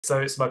So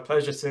it's my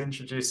pleasure to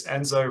introduce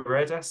Enzo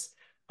RUEDAS,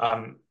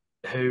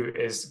 who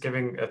is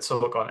giving a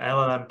talk on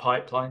LLM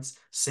pipelines,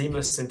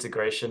 seamless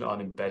integration on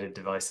embedded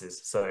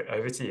devices. So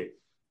over to you.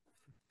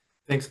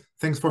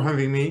 Thanks for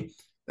having me.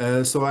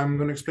 So I'm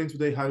going to explain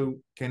today how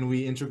can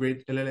we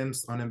integrate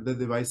LLMs on embedded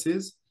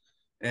devices.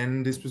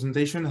 And this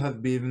presentation has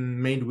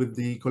been made with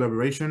the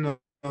collaboration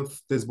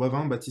of Tess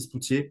Boivin, Baptiste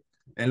Poutier,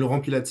 and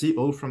Laurent Pilati,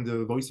 all from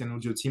the voice and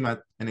audio team at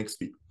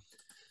NXP.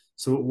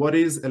 So what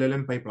is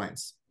LLM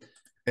Pipelines?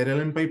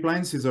 LLM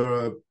Pipelines is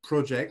a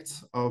project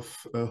of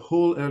a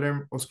whole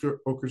LLM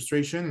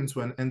orchestration into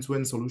an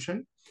end-to-end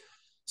solution.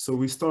 So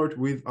we start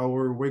with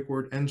our wake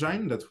word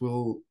engine that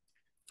will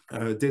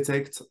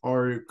detect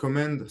our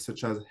command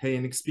such as hey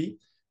NXP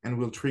and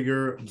will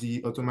trigger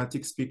the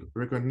automatic speak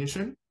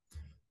recognition.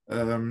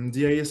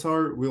 The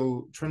ISR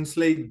will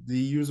translate the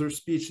user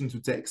speech into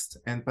text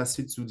and pass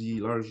it to the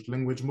large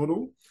language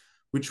model,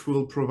 which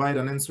will provide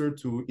an answer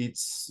to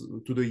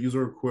the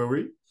user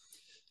query.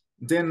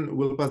 Then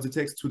we'll pass the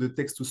text to the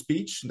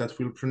text-to-speech that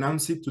will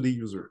pronounce it to the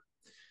user.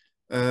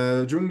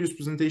 During this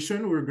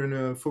presentation, we're going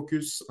to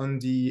focus on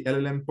the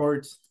LLM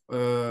part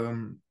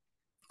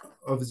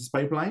of this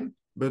pipeline,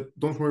 but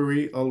don't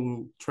worry,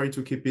 I'll try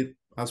to keep it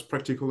as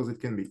practical as it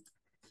can be.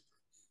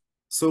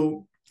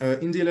 So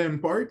in the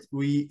LLM part,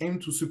 we aim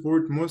to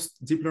support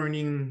most deep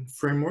learning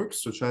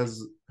frameworks, such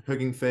as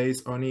Hugging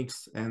Face,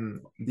 Onyx,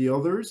 and the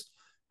others,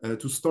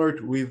 to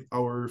start with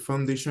our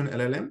foundation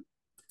LLM.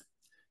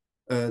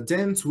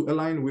 Then to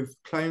align with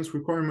clients'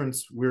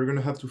 requirements, we're going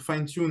to have to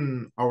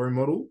fine-tune our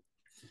model.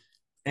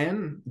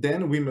 And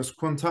then we must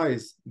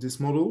quantize this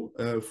model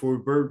for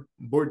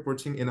board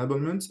porting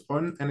enablement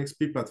on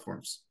NXP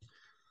platforms.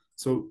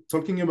 So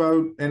talking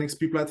about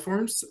NXP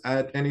platforms,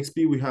 at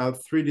NXP, we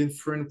have three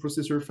different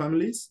processor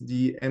families,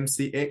 the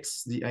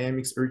MCX, the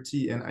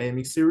IMX-RT, and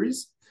IMX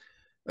series.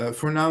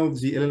 For now,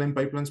 the LLM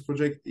Pipelines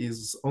project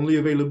is only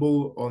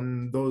available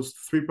on those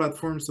three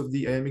platforms of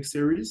the IMX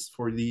series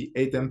for the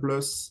 8M+,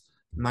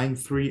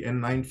 9.3,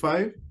 and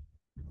 9.5.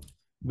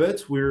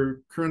 But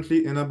we're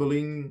currently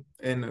enabling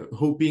and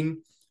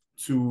hoping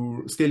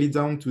to scale it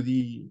down to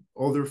the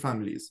other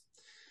families.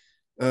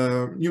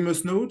 You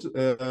must note,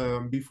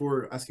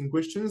 before asking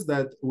questions,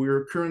 that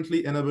we're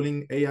currently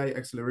enabling AI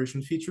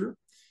acceleration feature,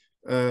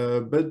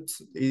 but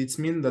it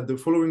means that the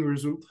following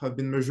results have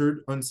been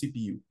measured on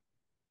CPU.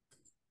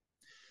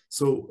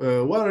 So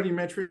what are the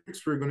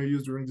metrics we're going to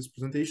use during this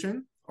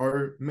presentation?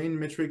 Our main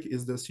metric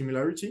is the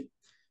similarity.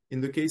 In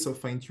the case of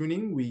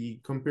fine-tuning,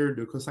 we compare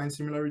the cosine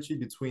similarity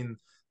between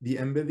the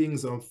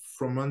embeddings of,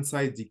 from one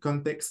side, the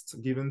context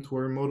given to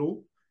our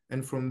model,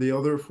 and from the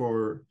other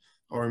for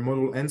our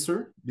model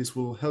answer. This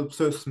will help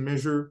us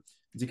measure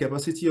the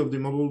capacity of the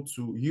model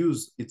to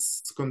use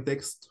its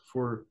context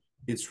for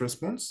its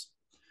response.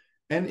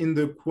 And in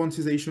the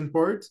quantization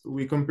part,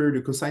 we compare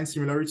the cosine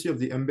similarity of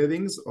the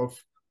embeddings of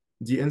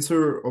the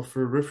answer of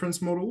a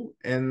reference model,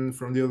 and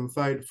from the other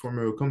side, from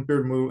a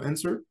compared model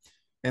answer.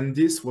 And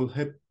this will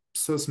help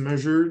us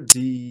measure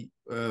the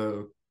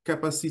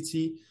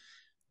capacity,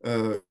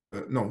 the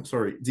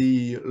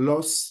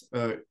loss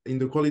in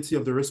the quality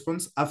of the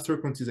response after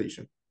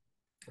quantization.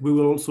 We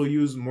will also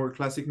use more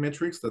classic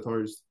metrics that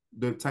are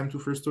the time to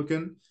first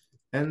token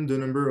and the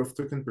number of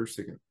tokens per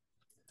second.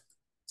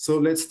 So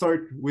let's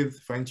start with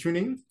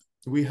fine-tuning.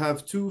 We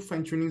have two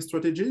fine-tuning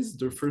strategies.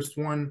 The first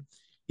one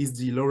is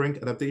the low-rank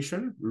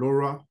adaptation,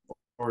 LoRa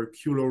or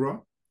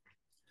QLoRa.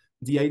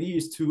 The idea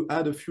is to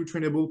add a few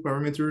trainable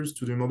parameters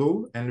to the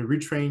model and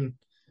retrain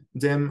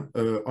them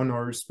on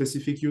our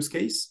specific use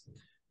case.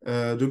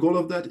 The goal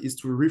of that is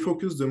to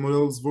refocus the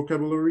model's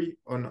vocabulary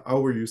on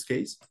our use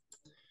case.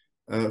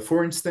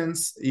 For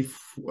instance, if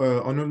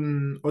on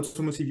an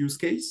automotive use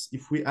case,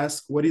 if we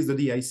ask what is the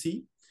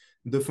DIC,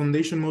 the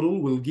foundation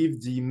model will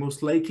give the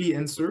most likely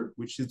answer,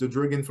 which is the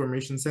drug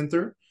information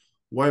center,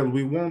 while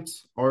we want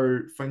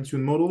our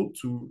fine-tuned model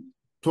to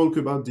talk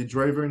about the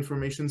driver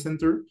information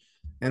center,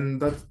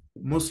 and that's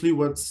mostly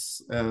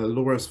what's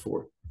LoRa's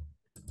for.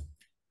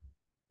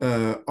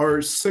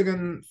 Our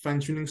second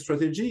fine-tuning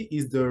strategy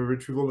is the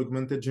retrieval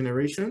augmented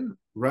generation,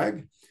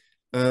 RAG.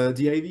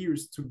 The idea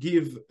is to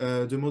give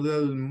the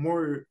model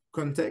more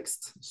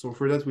context. So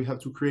for that, we have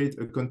to create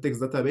a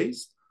context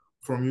database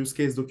from use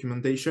case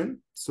documentation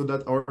so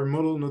that our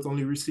model not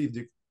only receives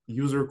the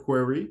user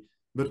query,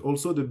 but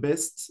also the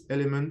best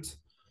element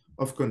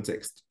of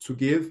context to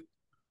give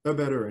a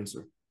better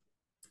answer.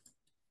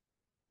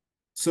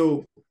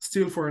 So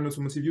still for an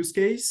automotive use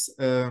case,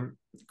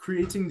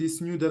 creating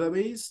this new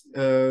database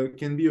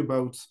can be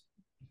about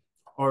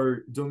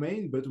our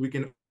domain, but we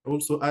can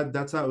also add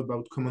data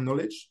about common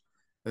knowledge.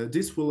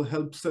 This will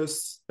help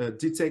us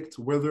detect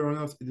whether or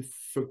not if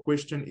a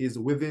question is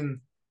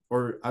within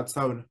or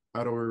outside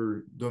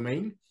our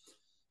domain.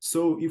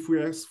 So if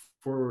we ask,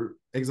 for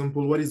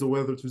example, what is the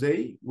weather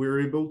today, we're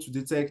able to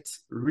detect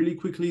really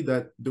quickly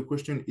that the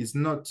question is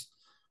not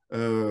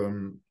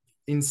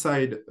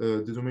inside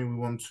the domain we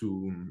want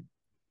to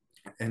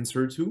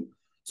answer to.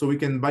 So we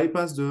can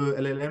bypass the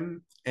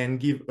LLM and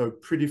give a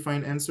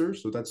predefined answer.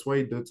 So that's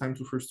why the time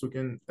to first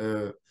token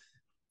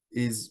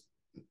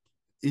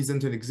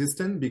isn't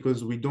existent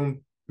because we don't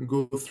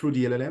go through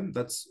the LLM.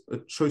 That's a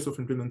choice of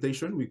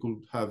implementation. We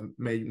could have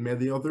made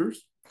many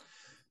others.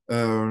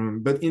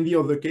 But in the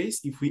other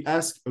case, if we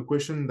ask a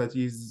question that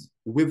is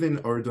within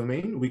our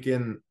domain, we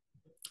can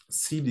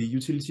see the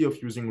utility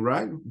of using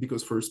RAG,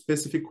 because for a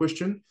specific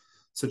question,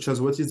 such as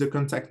what is the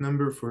contact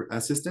number for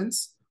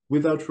assistance,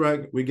 without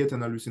RAG, we get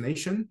an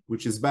hallucination,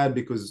 which is bad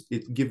because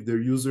it gives the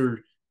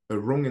user a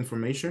wrong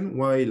information,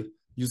 while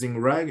using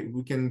RAG,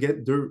 we can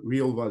get the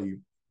real value.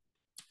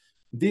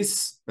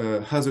 This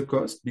has a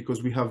cost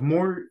because we have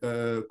more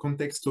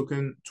context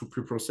token to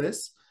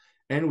pre-process,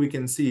 and we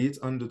can see it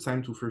on the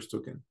time to first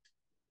token.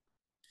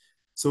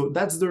 So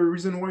that's the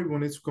reason why we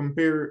wanted to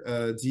compare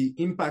the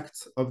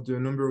impact of the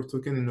number of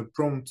tokens in a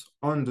prompt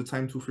on the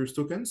time to first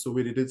token. So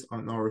we did it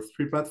on our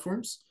 3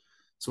 platforms.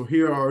 So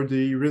here are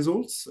the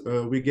results.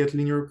 We get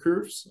linear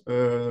curves,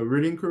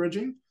 really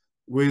encouraging,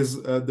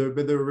 with the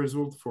better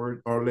result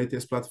for our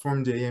latest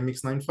platform, the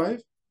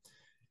AMX95.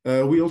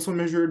 We also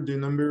measured the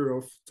number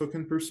of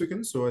tokens per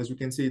second. So as you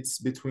can see, it's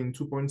between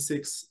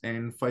 2.6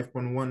 and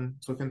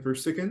 5.1 tokens per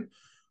second,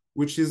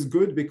 which is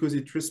good because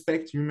it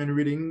respects human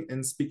reading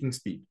and speaking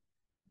speed.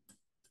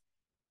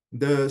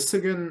 The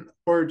second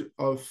part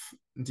of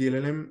the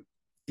LLM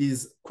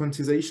is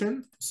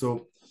quantization.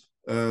 So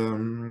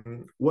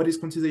what is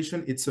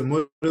quantization? It's a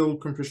model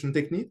compression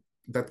technique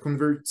that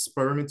converts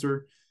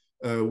parameter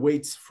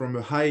weights from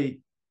a high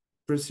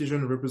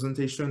precision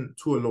representation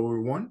to a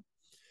lower one.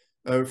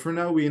 For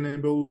now, we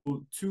enable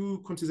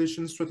 2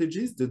 quantization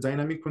strategies, the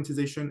dynamic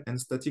quantization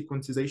and static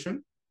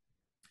quantization.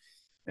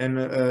 And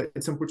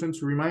it's important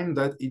to remind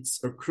that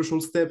it's a crucial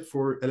step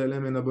for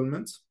LLM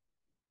enablement.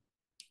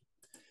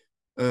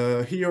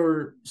 Here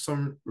are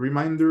some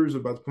reminders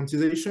about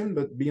quantization,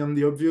 but beyond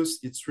the obvious,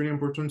 it's really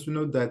important to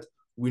note that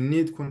we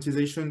need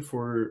quantization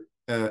for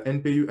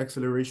NPU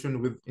acceleration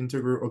with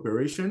integral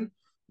operation,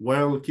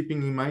 while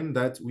keeping in mind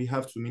that we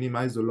have to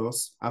minimize the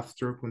loss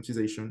after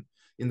quantization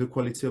in the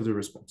quality of the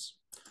response.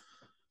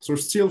 So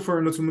still for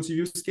an automotive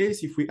use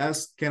case, if we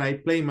ask, can I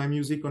play my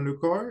music on the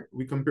car?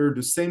 We compare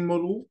the same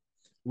model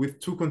with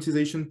 2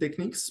 quantization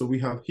techniques. So we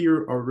have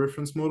here our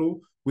reference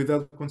model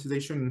without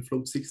quantization in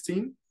float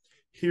 16.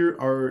 Here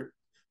our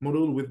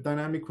model with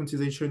dynamic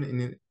quantization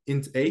in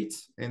int8,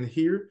 and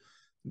here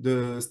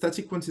the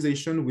static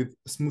quantization with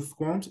smooth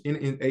quant in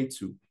int8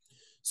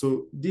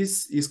 So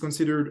this is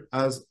considered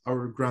as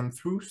our ground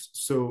truth.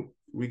 So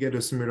we get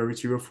a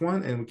similarity of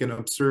 1, and we can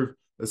observe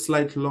a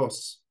slight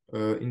loss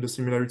in the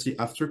similarity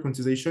after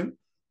quantization.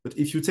 But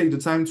if you take the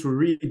time to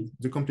read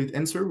the complete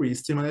answer, we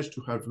still manage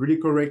to have really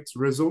correct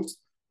results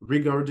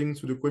regarding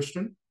to the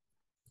question.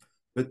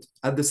 But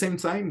at the same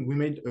time, we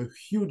made a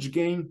huge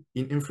gain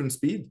in inference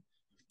speed.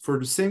 For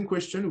the same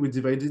question, we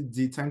divided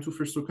the time to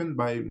first token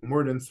by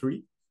more than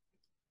 3.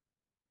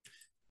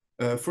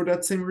 For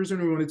that same reason,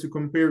 we wanted to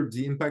compare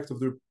the impact of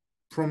the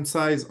prompt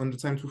size on the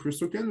time to first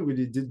token. We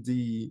did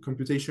the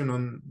computation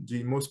on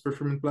the most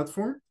performant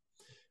platform.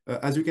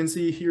 As you can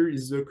see, here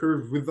is the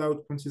curve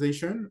without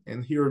quantization,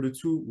 and here are the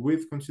 2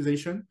 with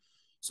quantization.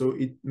 So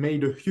it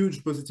made a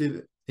huge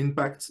positive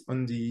impact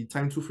on the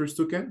time to first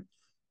token,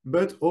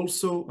 but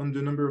also on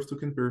the number of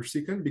tokens per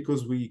second,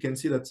 because we can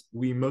see that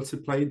we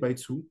multiplied by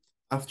 2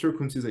 after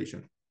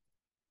quantization.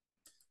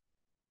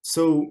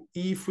 So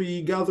if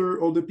we gather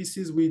all the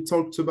pieces we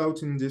talked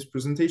about in this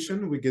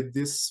presentation, we get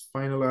this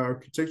final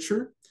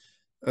architecture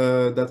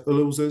that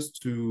allows us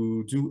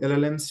to do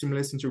LLM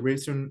seamless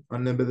integration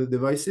on embedded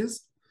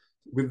devices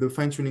with the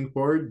fine-tuning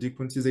part, the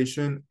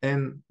quantization,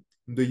 and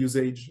the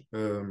usage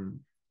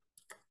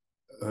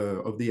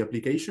of the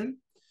application.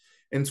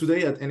 And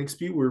today at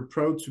NXP, we're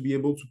proud to be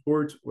able to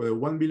port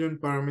 1 billion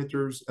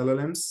parameters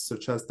LLMs,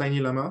 such as Tiny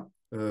Llama,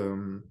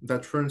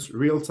 that runs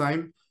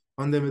real-time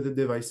on the embedded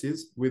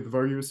devices with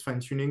various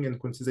fine-tuning and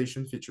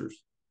quantization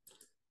features.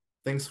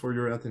 Thanks for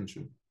your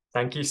attention.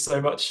 Thank you so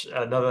much.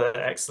 Another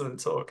excellent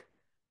talk.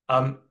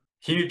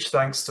 Huge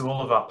thanks to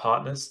all of our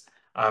partners.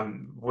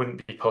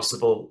 Wouldn't be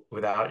possible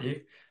without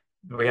you.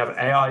 We have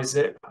AI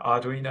Zip,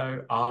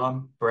 Arduino,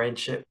 ARM,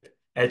 BrainChip,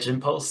 Edge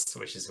Impulse,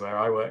 which is where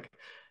I work,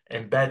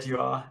 Embed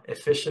UR,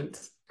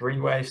 Efficient,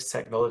 Greenwaves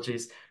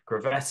Technologies,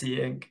 Gravetti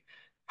Inc.,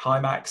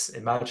 Hymax,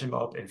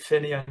 ImagineMob,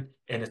 Infineon,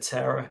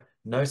 Inotera,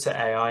 Nota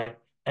AI,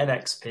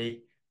 NXP,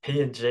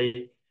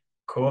 P&G,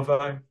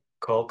 Corvo,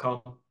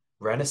 Qualcomm,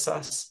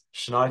 Renesas,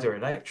 Schneider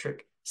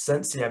Electric,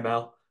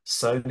 SensiML,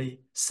 Sony,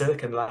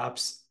 Silicon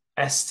Labs,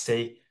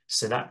 ST,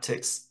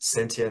 Synaptics,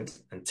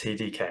 Sentient, and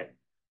TDK.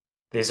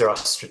 These are our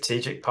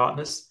strategic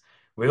partners.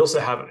 We also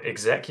have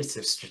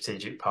executive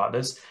strategic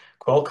partners,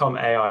 Qualcomm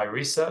AI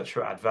Research,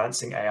 who are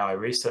advancing AI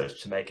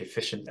research to make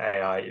efficient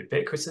AI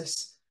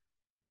ubiquitous,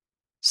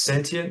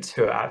 Sentient,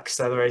 who are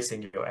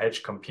accelerating your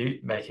edge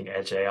compute, making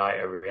edge AI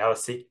a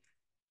reality,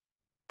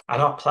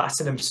 and our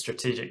platinum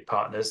strategic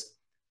partners,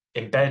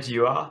 Embed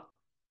UR,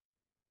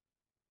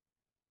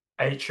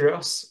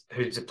 Atrios,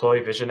 who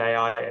deploy vision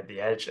AI at the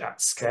edge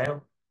at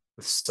scale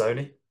with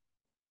Sony,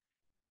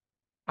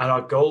 and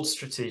our gold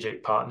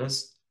strategic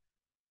partners,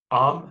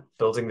 ARM,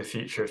 building the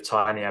future of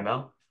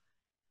TinyML,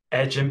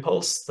 Edge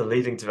Impulse, the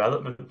leading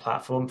development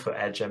platform for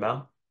Edge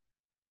ML.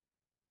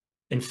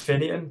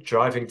 Infineon,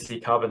 driving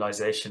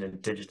decarbonization and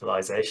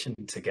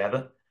digitalization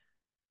together.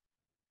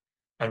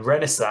 And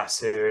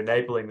Renesas, who are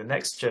enabling the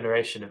next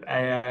generation of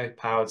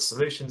AI-powered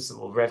solutions that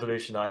will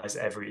revolutionize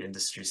every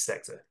industry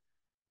sector.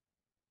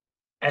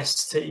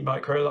 ST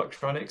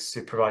Microelectronics,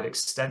 who provide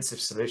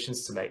extensive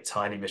solutions to make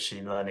tiny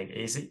machine learning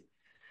easy.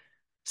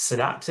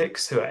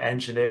 Synaptics, who are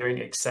engineering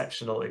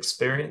exceptional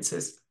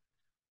experiences.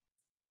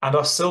 And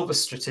our silver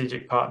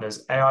strategic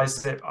partners,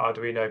 AIZip,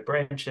 Arduino,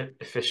 BrainChip,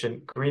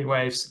 Efficient,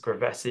 Greenwaves,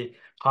 Gravetti,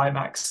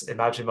 Himax,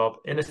 Imagimob,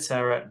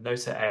 Inotera,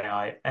 Nota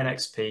AI,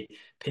 NXP,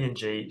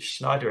 P&G,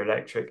 Schneider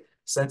Electric,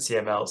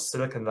 SensiML,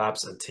 Silicon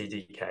Labs, and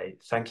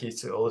TDK. Thank you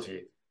to all of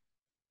you.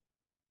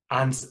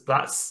 And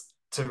that's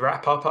to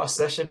wrap up our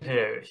session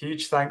here.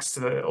 Huge thanks to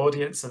the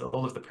audience and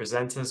all of the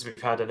presenters.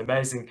 We've had an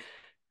amazing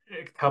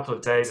couple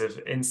of days of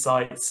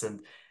insights and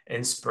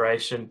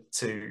inspiration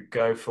to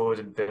go forward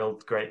and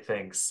build great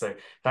things. So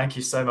thank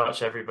you so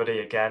much, everybody,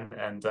 again,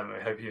 and I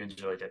hope you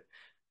enjoyed it.